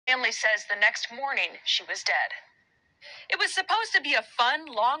Family says the next morning she was dead. It was supposed to be a fun,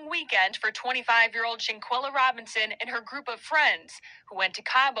 long weekend for 25-year-old Shanquella Robinson and her group of friends who went to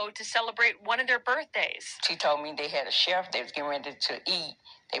Cabo to celebrate one of their birthdays. She told me they had a chef. They was getting ready to eat.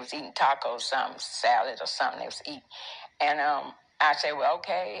 They was eating tacos, some salad or something they was eating. And I said, well,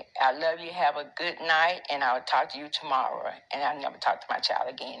 okay, I love you. Have a good night, and I'll talk to you tomorrow. And I never talked to my child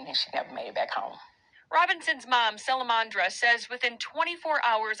again, and she never made it back home. Robinson's mom, Salamandra, says within 24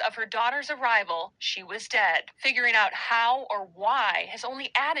 hours of her daughter's arrival, she was dead. Figuring out how or why has only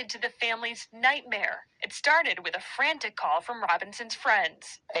added to the family's nightmare. It started with a frantic call from Robinson's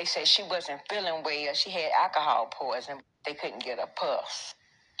friends. They said she wasn't feeling well. She had alcohol poisoning. They couldn't get a pulse.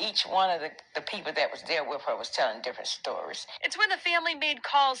 Each one of the people that was there with her was telling different stories. It's when the family made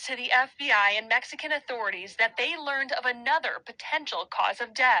calls to the FBI and Mexican authorities that they learned of another potential cause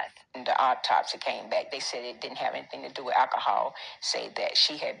of death. And the autopsy came back. They said it didn't have anything to do with alcohol. Said that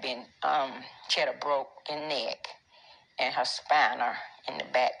she had been, she had a broken neck, and her spina in the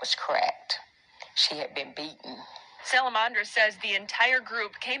back was cracked. She had been beaten. Salamandra says the entire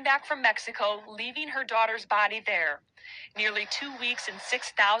group came back from Mexico, leaving her daughter's body there. Nearly 2 weeks and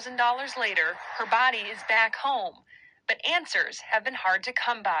 $6,000 later, her body is back home. But answers have been hard to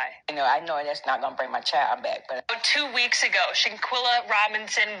come by. I know that's not going to bring my child back. But 2 weeks ago, Shanquella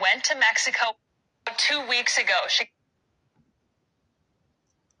Robinson went to Mexico. 2 weeks ago,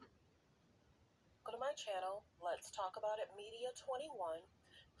 Go to my channel, Let's Talk About It Media 21.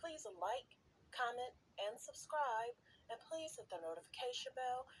 Please like, comment, and subscribe. And please hit the notification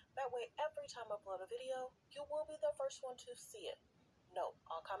bell. That way, every time I upload a video, you will be the first one to see it. Note,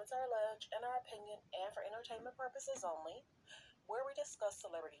 all comments are alleged in our opinion and for entertainment purposes only, where we discuss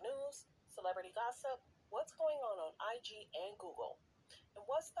celebrity news, celebrity gossip, what's going on IG and Google, and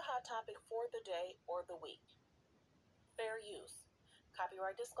what's the hot topic for the day or the week. Fair use.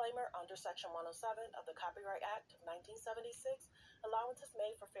 Copyright disclaimer under Section 107 of the Copyright Act of 1976. Allowance is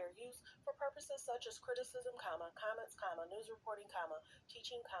made for fair use for purposes such as criticism, comments, news reporting,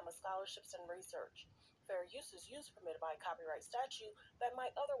 teaching, scholarships, and research. Fair use is use permitted by copyright statute that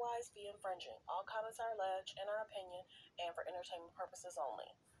might otherwise be infringing. All comments are alleged in our opinion and for entertainment purposes only.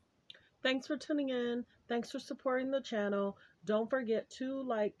 Thanks for tuning in. Thanks for supporting the channel. Don't forget to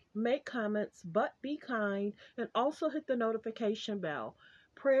make comments, but be kind, and also hit the notification bell.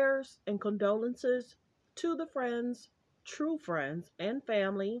 Prayers and condolences to the friends, true friends, and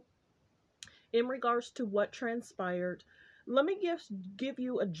family in regards to what transpired. Let me give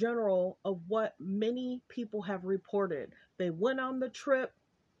you a general of what many people have reported. They went on the trip.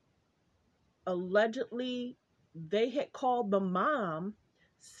 Allegedly, they had called the mom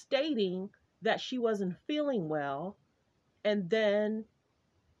stating that she wasn't feeling well, and then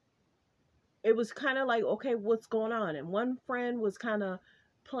it was kind of like, okay, what's going on? And one friend was kind of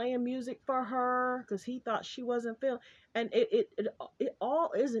playing music for her because he thought she wasn't feeling, and it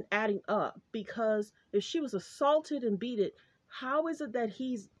all isn't adding up, because if she was assaulted and beaten, how is it that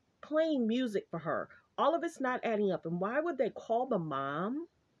he's playing music for her? All of it's not adding up. And why would they call the mom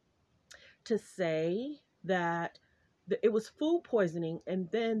to say that it was food poisoning? And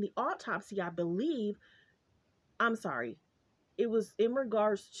then the autopsy, I believe, it was in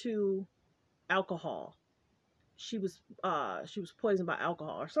regards to alcohol. She was poisoned by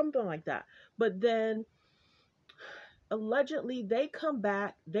alcohol or something like that. But then allegedly they come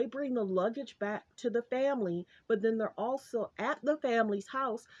back, they bring the luggage back to the family, but then they're also at the family's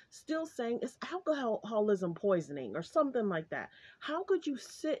house still saying it's alcoholism poisoning or something like that. How could you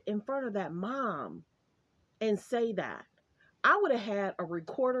sit in front of that mom and say that? I would have had a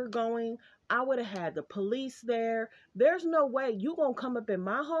recorder going. I would have had the police there. There's no way you gonna come up in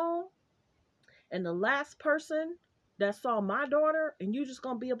my home and the last person that saw my daughter and you just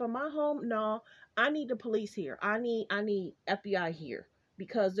gonna be up in my home? No, I need the police here. I need FBI here,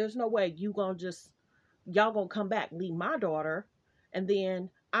 because there's no way y'all gonna come back, leave my daughter, and then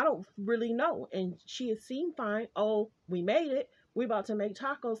I don't really know. And she had seemed fine. Oh, we made it. We about to make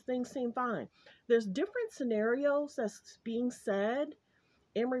tacos. Things seem fine. There's different scenarios that's being said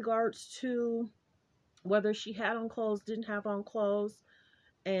in regards to whether she had on clothes, didn't have on clothes.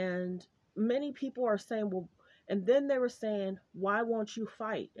 And many people are saying, well, and then they were saying, why won't you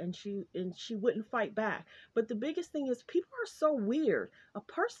fight? And she wouldn't fight back. But the biggest thing is, people are so weird. A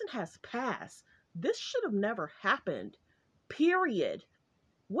person has passed. This should have never happened. Period.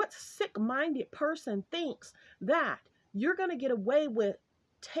 What sick-minded person thinks that you're going to get away with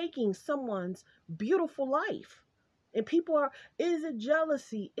taking someone's beautiful life? And people are, is it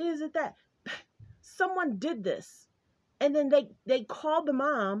jealousy? Is it that? Someone did this. And then they called the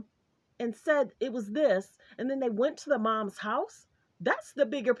mom and said it was this. And then they went to the mom's house. That's the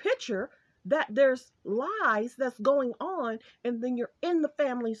bigger picture, that there's lies that's going on, and then you're in the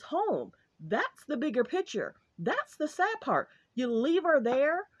family's home. That's the bigger picture. That's the sad part. You leave her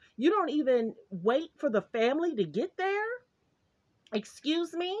there. You don't even wait for the family to get there.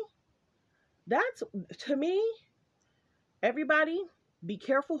 Excuse me? That's, to me, everybody, be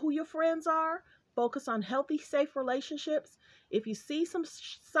careful who your friends are. Focus on healthy, safe relationships. If you see some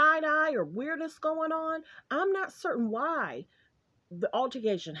side eye or weirdness going on, I'm not certain why the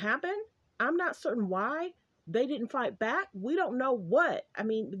altercation happened. I'm not certain why they didn't fight back. We don't know what. I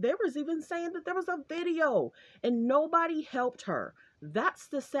mean, there was even saying that there was a video and nobody helped her. That's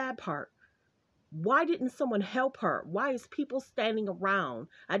the sad part. Why didn't someone help her? Why is people standing around?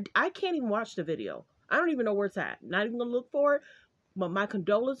 I can't even watch the video. I don't even know where it's at. Not even gonna look for it. But my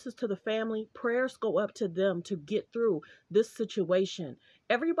condolences to the family. Prayers go up to them to get through this situation.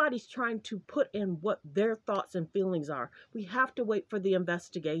 Everybody's trying to put in what their thoughts and feelings are. We have to wait for the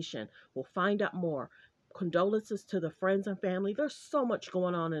investigation. We'll find out more. Condolences to the friends and family. There's so much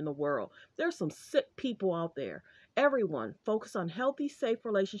going on in the world. There's some sick people out there. Everyone, focus on healthy, safe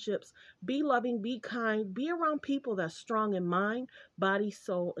relationships. Be loving, be kind, be around people that's strong in mind, body,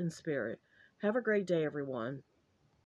 soul, and spirit. Have a great day, everyone.